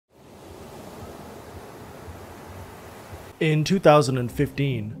In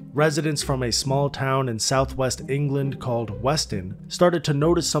 2015, residents from a small town in southwest England called Weston started to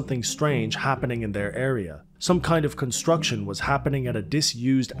notice something strange happening in their area. Some kind of construction was happening at a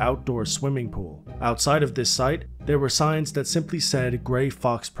disused outdoor swimming pool. Outside of this site, there were signs that simply said Grey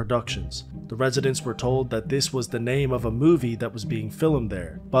Fox Productions. The residents were told that this was the name of a movie that was being filmed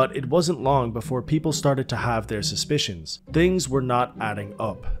there, but it wasn't long before people started to have their suspicions. Things were not adding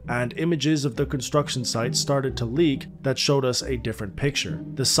up, and images of the construction site started to leak that showed us a different picture.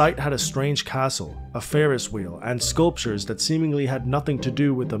 The site had a strange castle, a Ferris wheel, and sculptures that seemingly had nothing to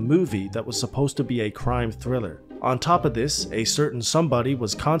do with a movie that was supposed to be a crime thriller. On top of this, a certain somebody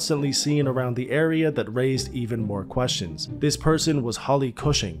was constantly seen around the area that raised even more questions. This person was Holly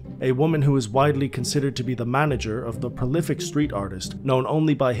Cushing, a woman who is widely considered to be the manager of the prolific street artist known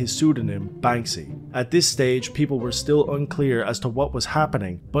only by his pseudonym Banksy. At this stage, people were still unclear as to what was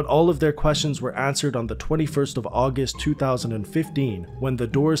happening, but all of their questions were answered on the 21st of August 2015 when the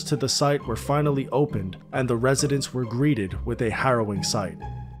doors to the site were finally opened and the residents were greeted with a harrowing sight.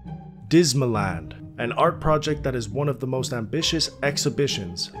 Dismaland, an art project that is one of the most ambitious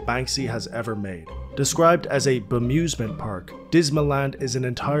exhibitions Banksy has ever made. Described as a bemusement park, Dismaland is an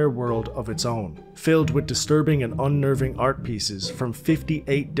entire world of its own, filled with disturbing and unnerving art pieces from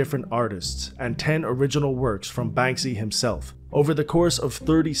 58 different artists and 10 original works from Banksy himself. Over the course of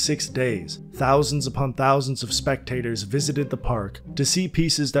 36 days, thousands upon thousands of spectators visited the park to see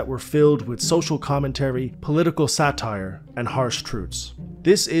pieces that were filled with social commentary, political satire, and harsh truths.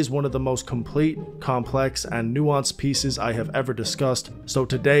 This is one of the most complete, complex, and nuanced pieces I have ever discussed, so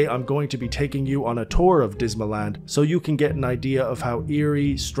today I'm going to be taking you on a tour of Dismaland so you can get an idea of how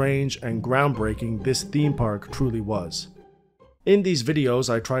eerie, strange, and groundbreaking this theme park truly was. In these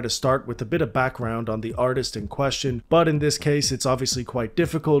videos, I try to start with a bit of background on the artist in question, but in this case it's obviously quite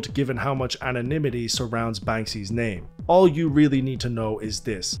difficult given how much anonymity surrounds Banksy's name. All you really need to know is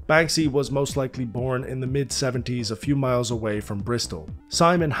this: Banksy was most likely born in the mid-70s a few miles away from Bristol.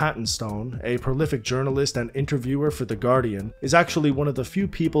 Simon Hattenstone, a prolific journalist and interviewer for The Guardian, is actually one of the few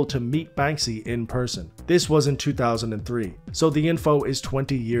people to meet Banksy in person. This was in 2003, so the info is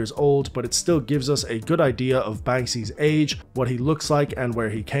 20 years old, but it still gives us a good idea of Banksy's age, what he looks like, and where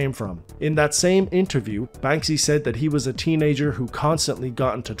he came from. In that same interview, Banksy said that he was a teenager who constantly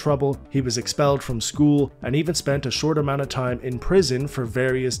got into trouble, he was expelled from school, and even spent a short amount of time in prison for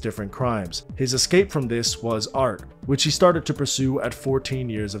various different crimes. His escape from this was art, which he started to pursue at 14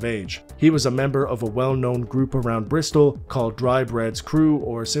 years of age. He was a member of a well-known group around Bristol called Dry Bread's Crew,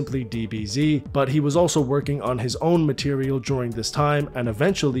 or simply DBZ, but he was also working on his own material during this time and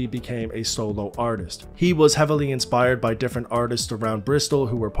eventually became a solo artist. He was heavily inspired by different artists around Bristol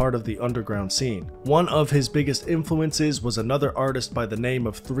who were part of the underground scene. One of his biggest influences was another artist by the name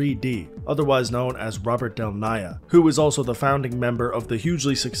of 3D, otherwise known as Robert Del Naya, who is also the founding member of the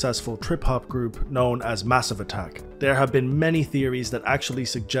hugely successful trip-hop group known as Massive Attack. There have been many theories that actually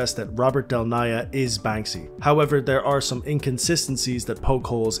suggest that Robert Del Naya is Banksy. However, there are some inconsistencies that poke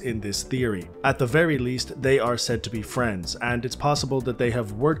holes in this theory. At the very least, they are said to be friends, and it's possible that they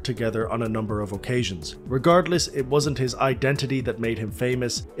have worked together on a number of occasions. Regardless, it wasn't his identity that made him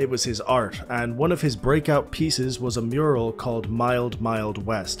famous, it was his art, and one of his breakout pieces was a mural called Mild Mild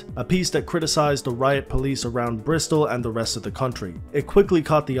West, a piece that criticized the riot police around Bristol and the rest of the country. It quickly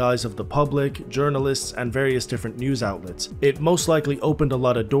caught the eyes of the public, journalists, and various different news outlets. It most likely opened a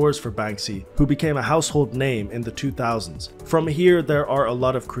lot of doors for Banksy, who became a household name in the 2000s. From here, there are a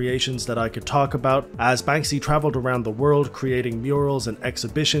lot of creations that I could talk about, as Banksy traveled around the world creating murals and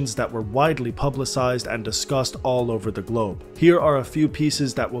exhibitions that were widely publicized and discussed all over the globe. Here are a few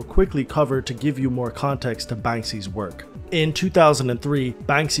pieces that we'll quickly cover to give you more context to Banksy's work. In 2003,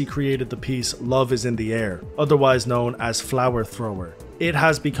 Banksy created the piece Love is in the Air, otherwise known as Flower Thrower. It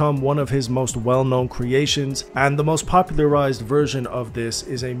has become one of his most well-known creations, and the most popularized version of this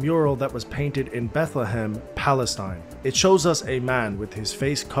is a mural that was painted in Bethlehem, Palestine. It shows us a man with his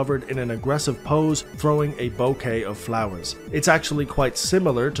face covered in an aggressive pose throwing a bouquet of flowers. It's actually quite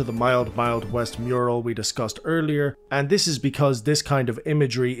similar to the Mild Mild West mural we discussed earlier, and this is because this kind of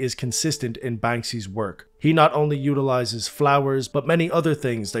imagery is consistent in Banksy's work. He not only utilizes flowers, but many other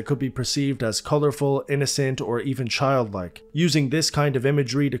things that could be perceived as colorful, innocent, or even childlike. Using this kind of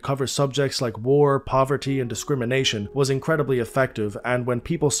imagery to cover subjects like war, poverty, and discrimination was incredibly effective, and when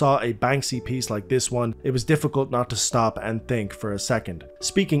people saw a Banksy piece like this one, it was difficult not to stop and think for a second.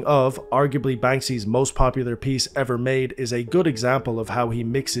 Speaking of, arguably Banksy's most popular piece ever made is a good example of how he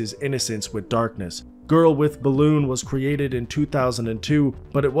mixes innocence with darkness. Girl with Balloon was created in 2002,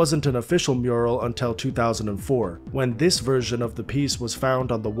 but it wasn't an official mural until 2004, when this version of the piece was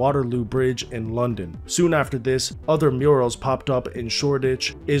found on the Waterloo Bridge in London. Soon after this, other murals popped up in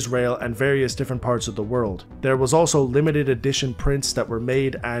Shoreditch, Israel, and various different parts of the world. There was also limited edition prints that were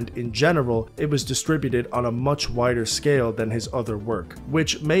made, and in general, it was distributed on a much wider scale than his other work,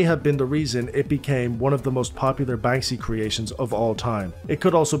 which may have been the reason it became one of the most popular Banksy creations of all time. It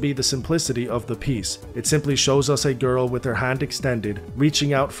could also be the simplicity of the piece. It simply shows us a girl with her hand extended,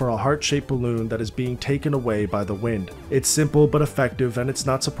 reaching out for a heart-shaped balloon that is being taken away by the wind. It's simple but effective, and it's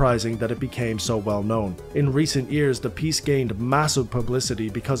not surprising that it became so well known. In recent years, the piece gained massive publicity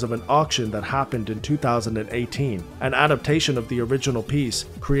because of an auction that happened in 2018. An adaptation of the original piece,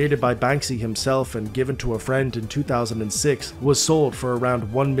 created by Banksy himself and given to a friend in 2006, was sold for around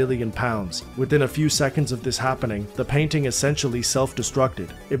 £1 million. Within a few seconds of this happening, the painting essentially self-destructed.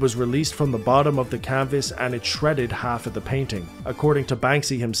 It was released from the bottom of the canvas and it shredded half of the painting. According to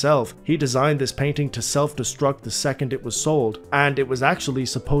Banksy himself, he designed this painting to self-destruct the second it was sold, and it was actually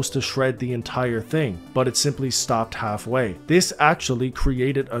supposed to shred the entire thing, but it simply stopped halfway. This actually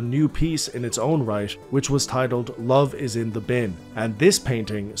created a new piece in its own right, which was titled Love is in the Bin, and this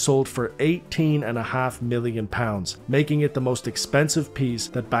painting sold for £18.5 million, making it the most expensive piece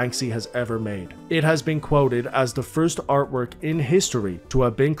that Banksy has ever made. It has been quoted as the first artwork in history to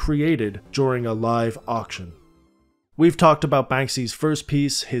have been created during a live auction. We've talked about Banksy's first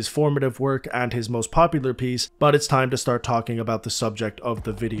piece, his formative work, and his most popular piece, but it's time to start talking about the subject of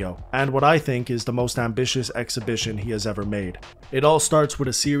the video, and what I think is the most ambitious exhibition he has ever made. It all starts with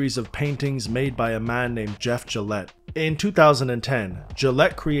a series of paintings made by a man named Jeff Gillette. In 2010,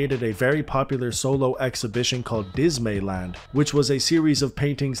 Gillette created a very popular solo exhibition called Dismaland, which was a series of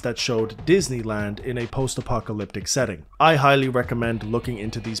paintings that showed Disneyland in a post-apocalyptic setting. I highly recommend looking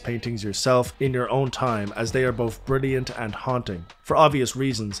into these paintings yourself in your own time, as they are both brilliant and haunting. For obvious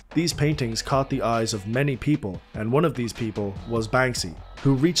reasons, these paintings caught the eyes of many people, and one of these people was Banksy,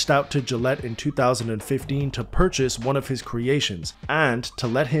 who reached out to Gillette in 2015 to purchase one of his creations and to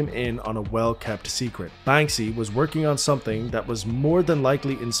let him in on a well-kept secret. Banksy was working on something that was more than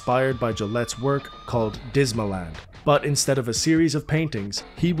likely inspired by Gillette's work called Dismaland. But instead of a series of paintings,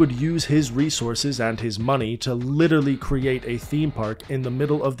 he would use his resources and his money to literally create a theme park in the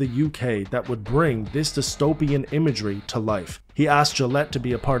middle of the UK that would bring this dystopian imagery to life. He asked Gillette to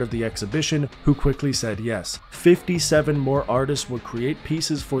be a part of the exhibition, who quickly said yes. 57 more artists would create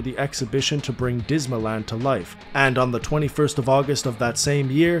pieces for the exhibition to bring Dismaland to life, and on the 21st of August of that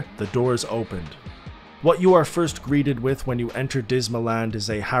same year, the doors opened. What you are first greeted with when you enter Dismaland is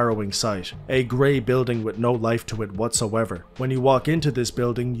a harrowing sight, a grey building with no life to it whatsoever. When you walk into this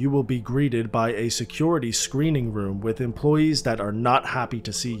building, you will be greeted by a security screening room with employees that are not happy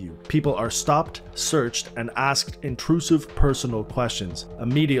to see you. People are stopped, searched, and asked intrusive personal questions.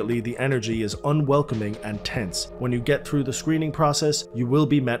 Immediately, the energy is unwelcoming and tense. When you get through the screening process, you will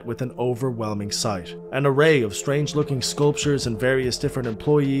be met with an overwhelming sight. An array of strange-looking sculptures and various different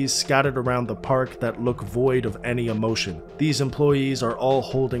employees scattered around the park that look void of any emotion. These employees are all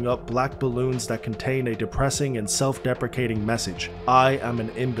holding up black balloons that contain a depressing and self-deprecating message. I am an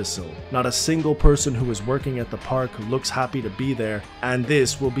imbecile. Not a single person who is working at the park looks happy to be there, and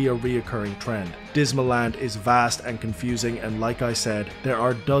this will be a reoccurring trend. Dismaland is vast and confusing, and like I said, there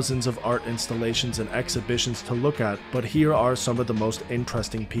are dozens of art installations and exhibitions to look at, but here are some of the most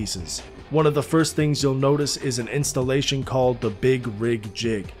interesting pieces. One of the first things you'll notice is an installation called the Big Rig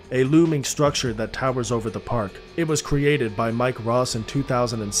Jig, a looming structure that towers over the park. It was created by Mike Ross in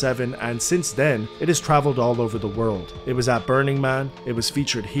 2007, and since then, it has traveled all over the world. It was at Burning Man, it was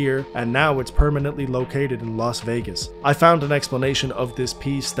featured here, and now it's permanently located in Las Vegas. I found an explanation of this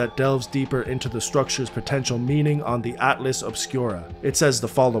piece that delves deeper into the structure's potential meaning on the Atlas Obscura. It says the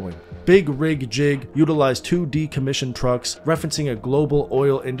following: Big Rig Jig utilized two decommissioned trucks, referencing a global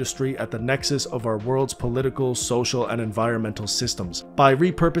oil industry at the nexus of our world's political, social, and environmental systems. By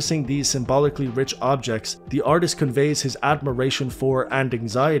repurposing these symbolically rich objects, the artist conveys his admiration for and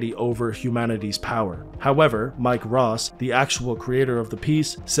anxiety over humanity's power. However, Mike Ross, the actual creator of the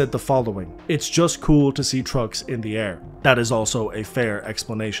piece, said the following: "It's just cool to see trucks in the air." That is also a fair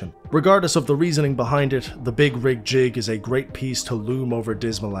explanation. Regardless of the reasoning behind it, the Big Rig Jig is a great piece to loom over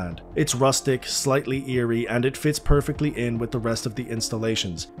Dismaland. It's rustic, slightly eerie, and it fits perfectly in with the rest of the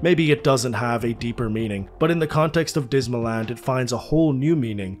installations. Maybe it doesn't have a deeper meaning, but in the context of Dismaland, it finds a whole new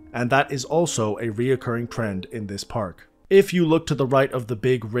meaning, and that is also a reoccurring trend in this park. If you look to the right of the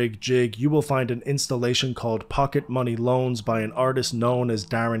big rig jig, you will find an installation called Pocket Money Loans by an artist known as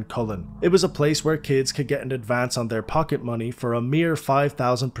Darren Cullen. It was a place where kids could get an advance on their pocket money for a mere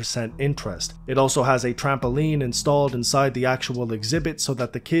 5,000% interest. It also has a trampoline installed inside the actual exhibit so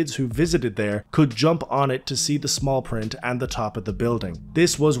that the kids who visited there could jump on it to see the small print and the top of the building.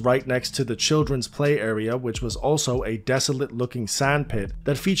 This was right next to the children's play area, which was also a desolate looking sand pit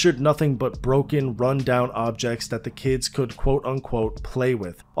that featured nothing but broken, run-down objects that the kids could quote-unquote play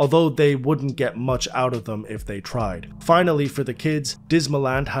with, although they wouldn't get much out of them if they tried. Finally, for the kids,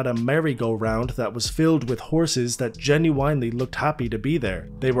 Dismaland had a merry-go-round that was filled with horses that genuinely looked happy to be there.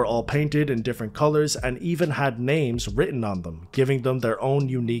 They were all painted in different colors and even had names written on them, giving them their own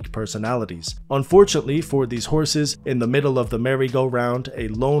unique personalities. Unfortunately for these horses, in the middle of the merry-go-round, a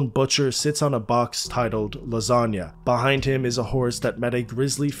lone butcher sits on a box titled Lasagna. Behind him is a horse that met a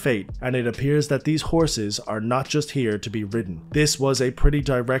grisly fate, and it appears that these horses are not just here to be ridden. This was a pretty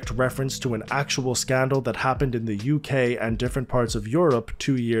direct reference to an actual scandal that happened in the UK and different parts of Europe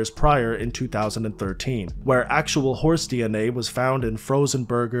 2 years prior in 2013, where actual horse DNA was found in frozen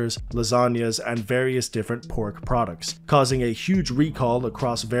burgers, lasagnas, and various different pork products, causing a huge recall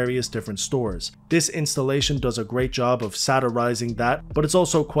across various different stores. This installation does a great job of satirizing that, but it's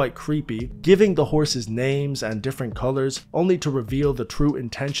also quite creepy, giving the horses names and different colors only to reveal the true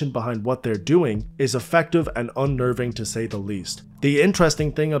intention behind what they're doing is effective and unnerving to say the least. The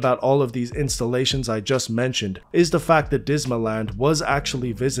interesting thing about all of these installations I just mentioned is the fact that Dismaland was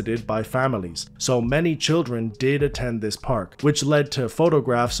actually visited by families, so many children did attend this park, which led to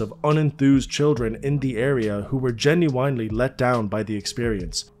photographs of unenthused children in the area who were genuinely let down by the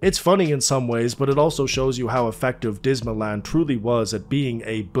experience. It's funny in some ways, but it also shows you how effective Dismaland truly was at being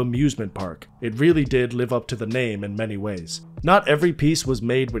a bemusement park. It really did live up to the name in many ways. Not every piece was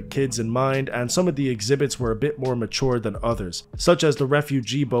made with kids in mind, and some of the exhibits were a bit more mature than others, such as the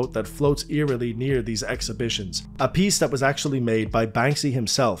refugee boat that floats eerily near these exhibitions, a piece that was actually made by Banksy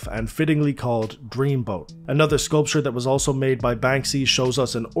himself and fittingly called Dreamboat. Another sculpture that was also made by Banksy shows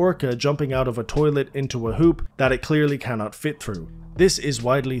us an orca jumping out of a toilet into a hoop that it clearly cannot fit through. This is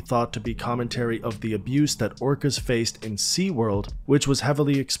widely thought to be commentary of the abuse that orcas faced in SeaWorld, which was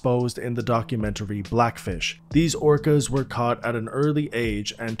heavily exposed in the documentary Blackfish. These orcas were caught at an early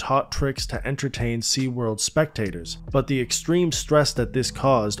age and taught tricks to entertain SeaWorld spectators, but the extreme stress that this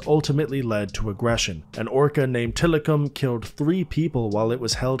caused ultimately led to aggression. An orca named Tilikum killed 3 people while it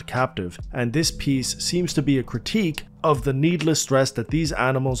was held captive, and this piece seems to be a critique of the needless stress that these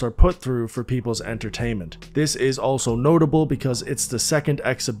animals are put through for people's entertainment. This is also notable because it's the second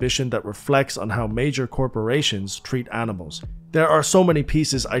exhibition that reflects on how major corporations treat animals. There are so many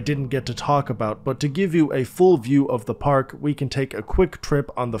pieces I didn't get to talk about, but to give you a full view of the park, we can take a quick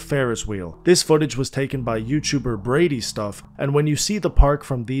trip on the Ferris wheel. This footage was taken by YouTuber Brady Stuff, and when you see the park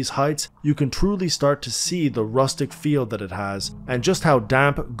from these heights, you can truly start to see the rustic feel that it has, and just how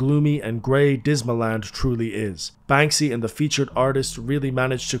damp, gloomy, and grey Dismaland truly is. Banksy and the featured artist really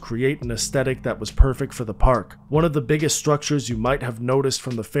managed to create an aesthetic that was perfect for the park. One of the biggest structures you might have noticed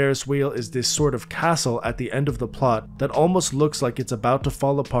from the Ferris wheel is this sort of castle at the end of the plot that almost looks like it's about to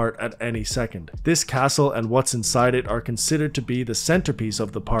fall apart at any second. This castle and what's inside it are considered to be the centerpiece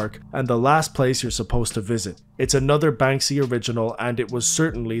of the park and the last place you're supposed to visit. It's another Banksy original, and it was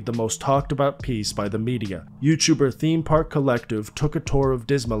certainly the most talked about piece by the media. YouTuber Theme Park Collective took a tour of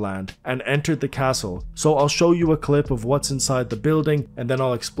Dismaland and entered the castle, so I'll show you a clip of what's inside the building and then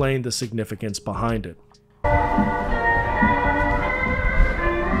I'll explain the significance behind it.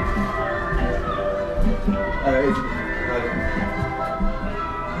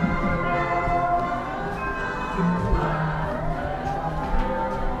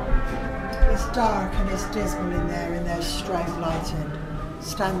 It's dark and it's dismal in there and there's strobe lighting.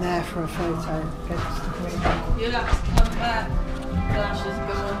 Stand there for a photo. Go to the green. You'll have to come back. Flash is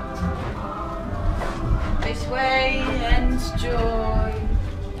gone. This way ends joy.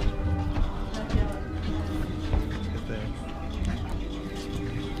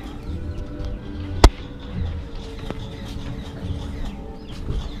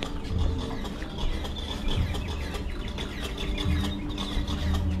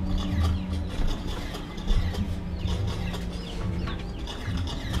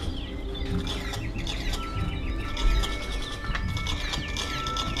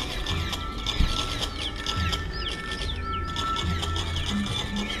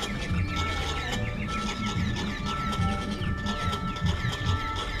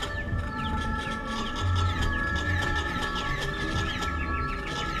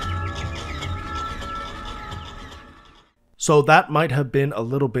 So that might have been a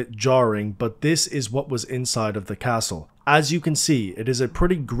little bit jarring, but this is what was inside of the castle. As you can see, it is a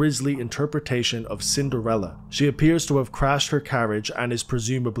pretty grisly interpretation of Cinderella. She appears to have crashed her carriage and is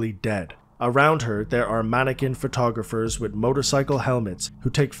presumably dead. Around her, there are mannequin photographers with motorcycle helmets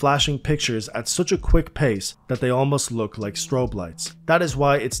who take flashing pictures at such a quick pace that they almost look like strobe lights. That is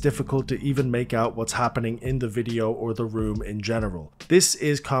why it's difficult to even make out what's happening in the video or the room in general. This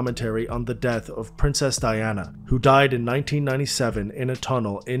is commentary on the death of Princess Diana, who died in 1997 in a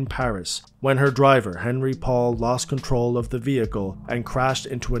tunnel in Paris when her driver, Henry Paul, lost control of the vehicle and crashed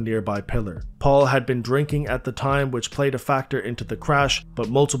into a nearby pillar. Paul had been drinking at the time, which played a factor into the crash, but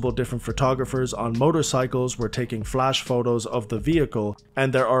multiple different photographers on motorcycles were taking flash photos of the vehicle,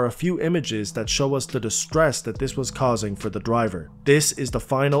 and there are a few images that show us the distress that this was causing for the driver. This is the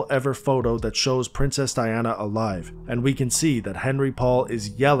final ever photo that shows Princess Diana alive, and we can see that Henry Paul is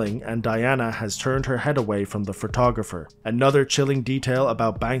yelling and Diana has turned her head away from the photographer. Another chilling detail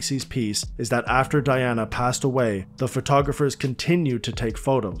about Banksy's piece is that after Diana passed away, the photographers continued to take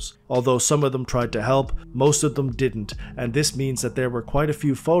photos. Although some of them tried to help, most of them didn't, and this means that there were quite a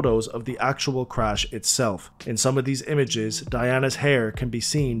few photos of the actual crash itself. In some of these images, Diana's hair can be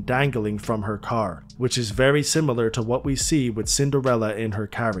seen dangling from her car, which is very similar to what we see with Cinderella in her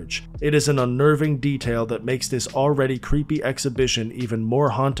carriage. It is an unnerving detail that makes this already creepy exhibition even more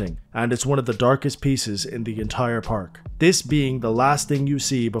haunting, and it's one of the darkest pieces in the entire park. This being the last thing you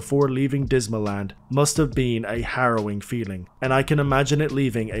see before leaving Dismaland must have been a harrowing feeling, and I can imagine it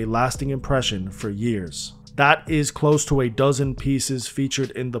leaving a lasting impression for years. That is close to a dozen pieces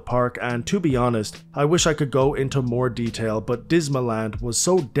featured in the park, and to be honest, I wish I could go into more detail, but Dismaland was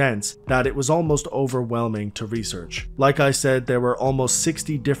so dense that it was almost overwhelming to research. Like I said, there were almost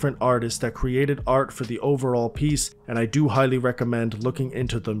 60 different artists that created art for the overall piece, and I do highly recommend looking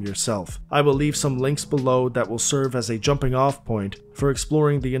into them yourself. I will leave some links below that will serve as a jumping off point for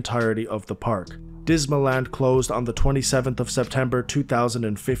exploring the entirety of the park. Dismaland closed on the 27th of September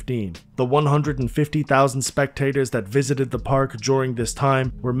 2015. The 150,000 spectators that visited the park during this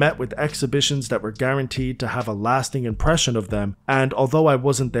time were met with exhibitions that were guaranteed to have a lasting impression of them, and although I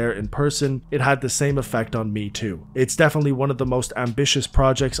wasn't there in person, it had the same effect on me too. It's definitely one of the most ambitious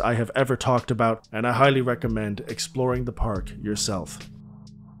projects I have ever talked about, and I highly recommend exploring the park yourself.